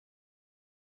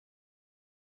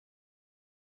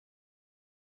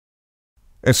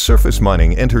As surface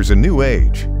mining enters a new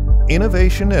age,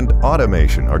 innovation and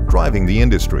automation are driving the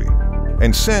industry,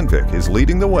 and Sandvik is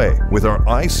leading the way with our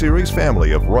iSeries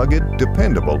family of rugged,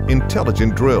 dependable,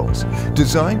 intelligent drills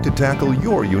designed to tackle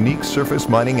your unique surface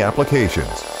mining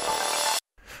applications.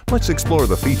 Let's explore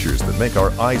the features that make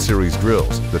our iSeries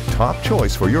drills the top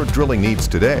choice for your drilling needs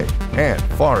today and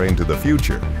far into the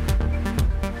future.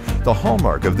 The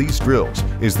hallmark of these drills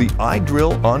is the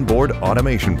iDrill onboard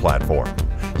automation platform.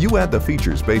 You add the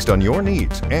features based on your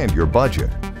needs and your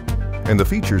budget. And the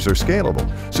features are scalable,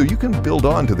 so you can build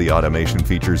on to the automation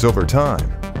features over time.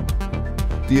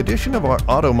 The addition of our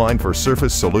AutoMine for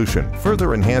Surface solution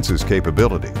further enhances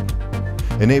capability,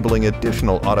 enabling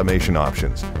additional automation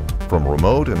options, from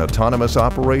remote and autonomous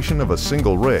operation of a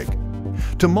single rig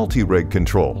to multi-rig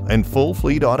control and full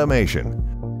fleet automation.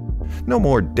 No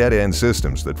more dead-end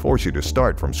systems that force you to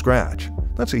start from scratch.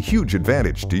 That's a huge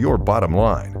advantage to your bottom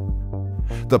line.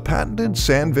 The patented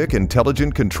Sandvik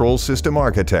Intelligent Control System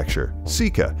Architecture,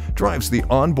 SICA, drives the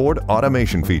onboard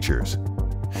automation features.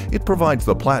 It provides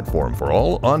the platform for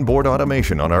all onboard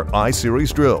automation on our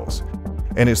iSeries drills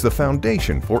and is the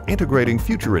foundation for integrating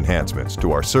future enhancements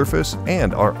to our surface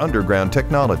and our underground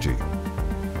technology.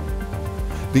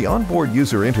 The onboard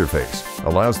user interface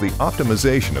allows the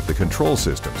optimization of the control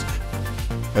systems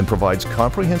and provides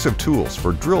comprehensive tools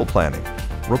for drill planning,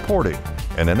 reporting,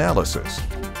 and analysis.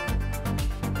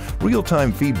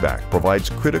 Real-time feedback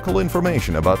provides critical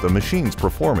information about the machine's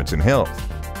performance and health.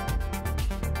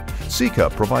 SICA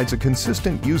provides a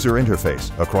consistent user interface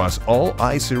across all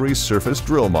iSeries surface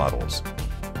drill models.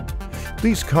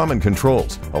 These common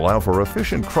controls allow for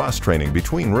efficient cross-training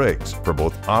between rigs for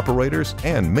both operators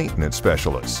and maintenance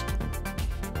specialists.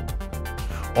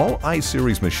 All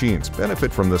iSeries machines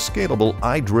benefit from the scalable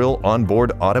iDrill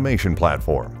onboard automation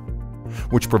platform,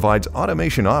 which provides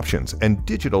automation options and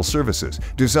digital services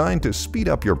designed to speed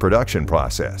up your production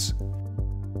process.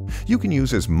 You can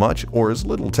use as much or as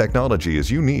little technology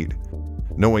as you need,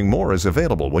 knowing more is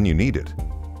available when you need it.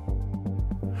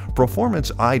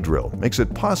 Performance iDrill makes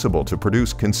it possible to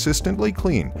produce consistently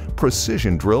clean,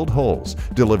 precision-drilled holes,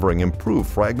 delivering improved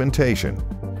fragmentation,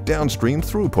 downstream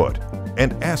throughput,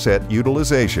 and asset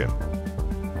utilization.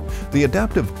 The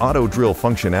adaptive auto-drill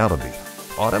functionality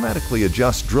automatically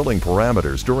adjusts drilling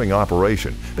parameters during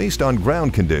operation based on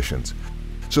ground conditions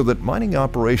so that mining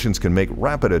operations can make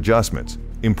rapid adjustments,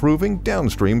 improving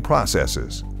downstream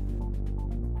processes.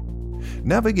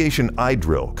 Navigation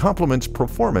iDrill complements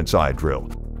Performance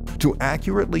iDrill to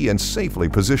accurately and safely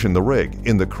position the rig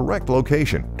in the correct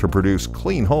location to produce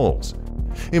clean holes,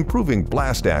 improving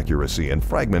blast accuracy and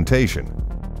fragmentation.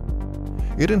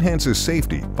 It enhances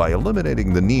safety by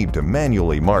eliminating the need to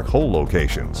manually mark hole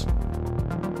locations.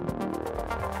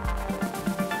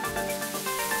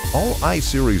 All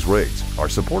iSeries rigs are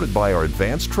supported by our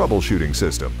advanced troubleshooting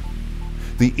system.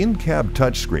 The in-cab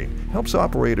touchscreen helps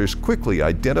operators quickly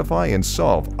identify and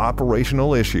solve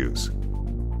operational issues.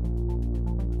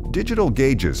 Digital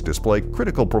gauges display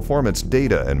critical performance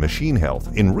data and machine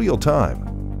health in real time,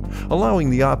 allowing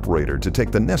the operator to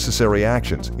take the necessary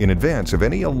actions in advance of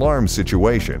any alarm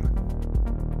situation.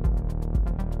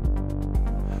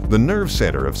 The nerve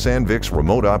center of Sandvik's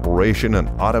remote operation and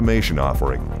automation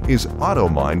offering is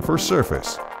AutoMine for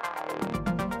Surface.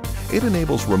 It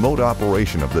enables remote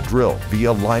operation of the drill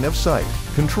via line of sight,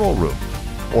 control room,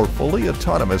 or fully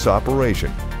autonomous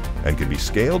operation, and can be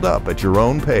scaled up at your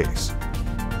own pace.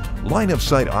 Line of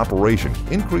sight operation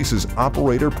increases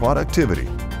operator productivity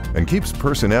and keeps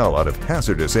personnel out of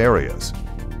hazardous areas.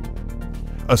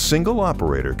 A single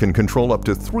operator can control up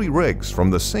to 3 rigs from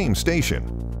the same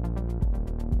station.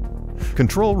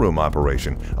 Control room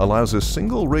operation allows a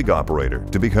single rig operator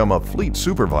to become a fleet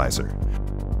supervisor,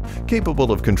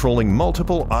 capable of controlling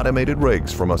multiple automated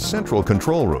rigs from a central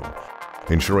control room,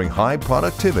 ensuring high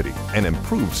productivity and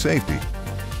improved safety.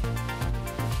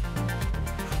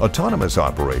 Autonomous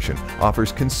operation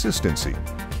offers consistency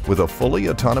with a fully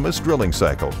autonomous drilling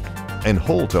cycle and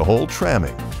hole-to-hole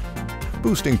tramming,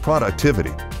 boosting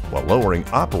productivity while lowering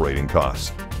operating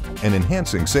costs and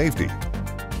enhancing safety.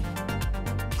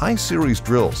 iSeries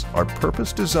drills are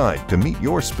purpose-designed to meet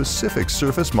your specific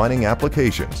surface mining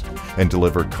applications and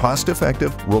deliver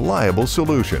cost-effective, reliable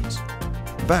solutions,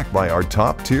 backed by our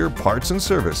top-tier parts and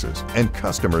services and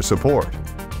customer support.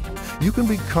 You can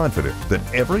be confident that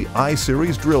every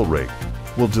iSeries drill rig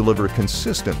will deliver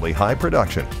consistently high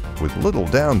production with little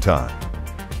downtime.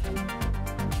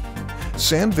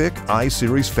 Sandvik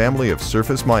iSeries family of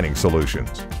surface mining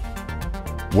solutions.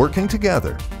 Working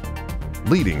together,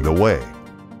 leading the way.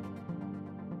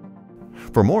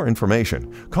 For more information,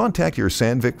 contact your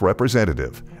Sandvik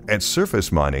representative at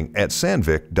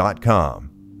surfacemining@sandvik.com.